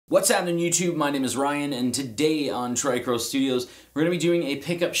What's happening YouTube? My name is Ryan, and today on Tricro Studios we're going to be doing a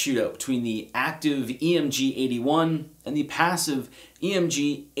pickup shootout between the active EMG 81 and the passive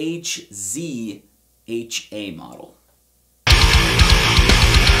EMG HZ HA model.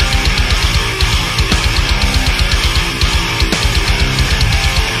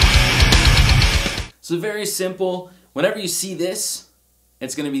 So very simple. Whenever you see this,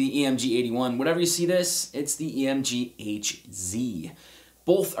 it's going to be the EMG 81. Whenever you see this, it's the EMG HZ.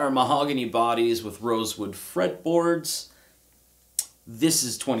 Both are mahogany bodies with rosewood fretboards. This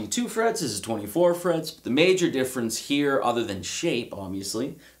is 22 frets, this is 24 frets. The major difference here, other than shape,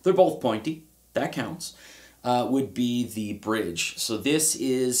 obviously, they're both pointy, that counts, would be the bridge. So this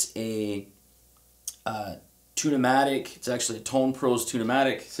is a Tunematic, it's actually a Tone Pros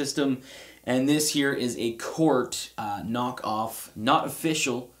Tunematic system, and this here is a Cort knockoff, not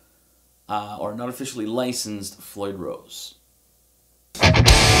official, or not officially licensed Floyd Rose.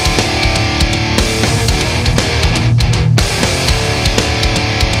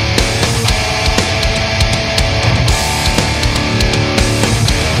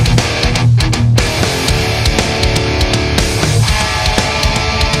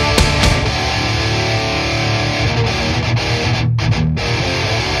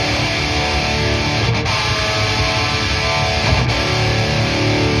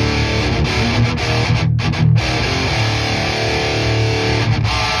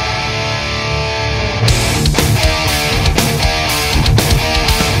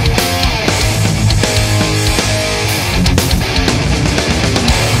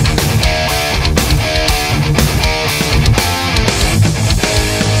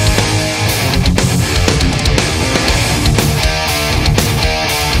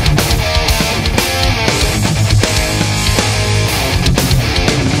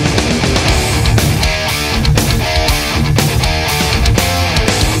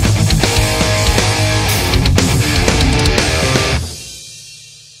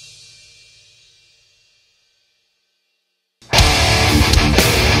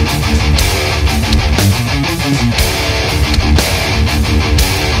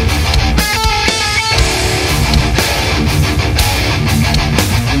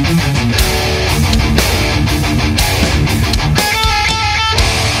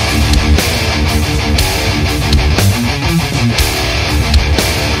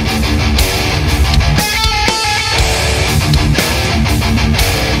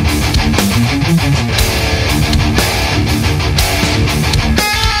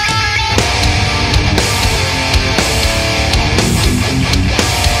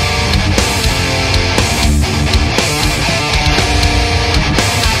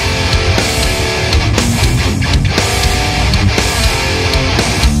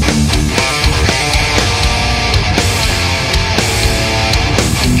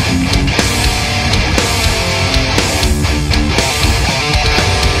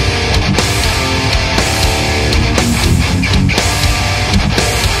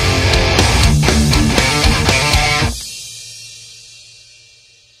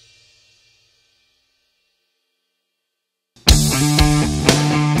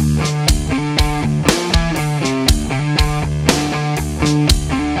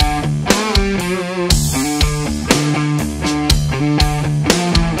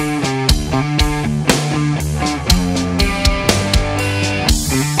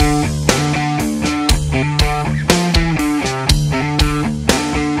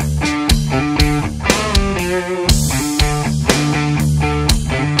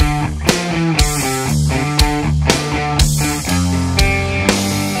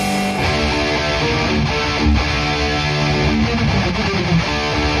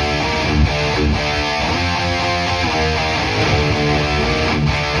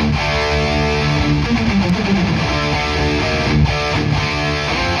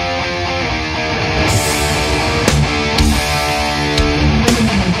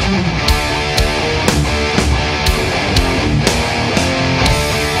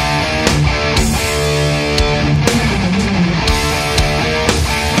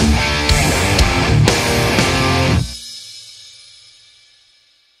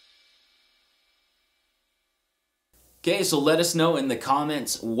 Okay, so let us know in the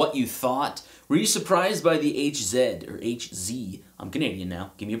comments what you thought. Were you surprised by the HZ or HZ? I'm Canadian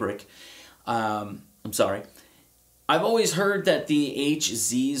now, give me a break. I'm sorry. I've always heard that the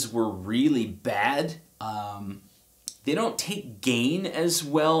HZs were really bad. They don't take gain as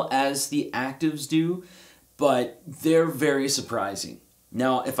well as the actives do, but they're very surprising.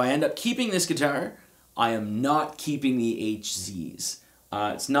 Now, if I end up keeping this guitar, I am not keeping the HZs.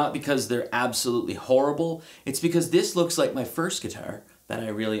 It's not because they're absolutely horrible. It's because this looks like my first guitar that I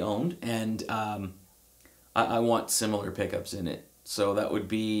really owned, and I want similar pickups in it. So that would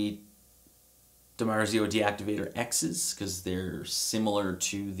be DiMarzio Deactivator X's, because they're similar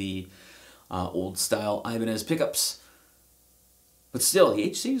to the old style Ibanez pickups. But still, the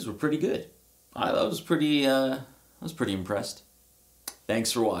HCs were pretty good. I was pretty impressed.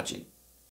 Thanks for watching.